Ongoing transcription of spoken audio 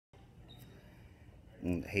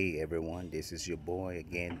Hey everyone, this is your boy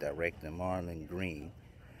again, Director Marlon Green.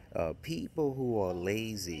 People who are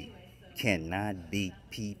lazy cannot beat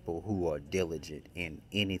people who are diligent in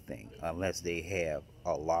anything unless they have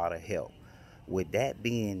a lot of help. With that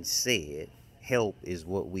being said, help is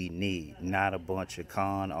what we need, not a bunch of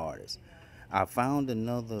con artists. I found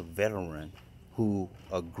another veteran who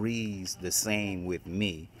agrees the same with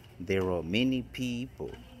me. There are many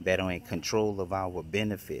people that are in control of our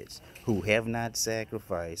benefits who have not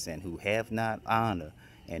sacrificed and who have not honored,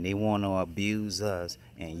 and they want to abuse us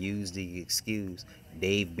and use the excuse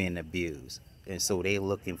they've been abused. And so they're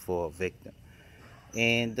looking for a victim.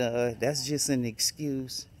 And that's just an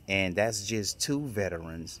excuse. And that's just two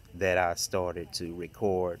veterans that I started to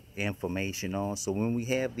record information on. So when we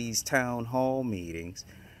have these town hall meetings,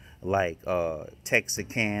 like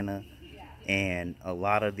Texarkana and a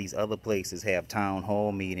lot of these other places have town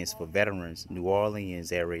hall meetings for veterans, New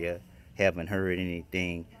Orleans area haven't heard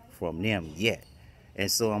anything from them yet.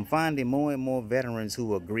 And so I'm finding more and more veterans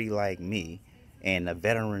who agree like me, and the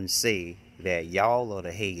veterans say that y'all are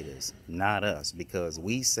the haters, not us, because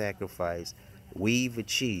we sacrifice, we've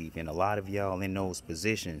achieved, and a lot of y'all in those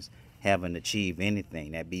positions haven't achieved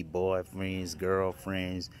anything. That be boyfriends,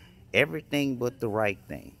 girlfriends, everything but the right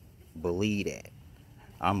thing. Believe that.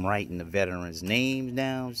 I'm writing the veterans' names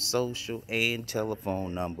down, social and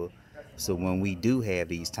telephone number, so when we do have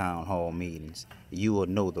these town hall meetings, you will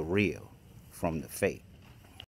know the real from the fake.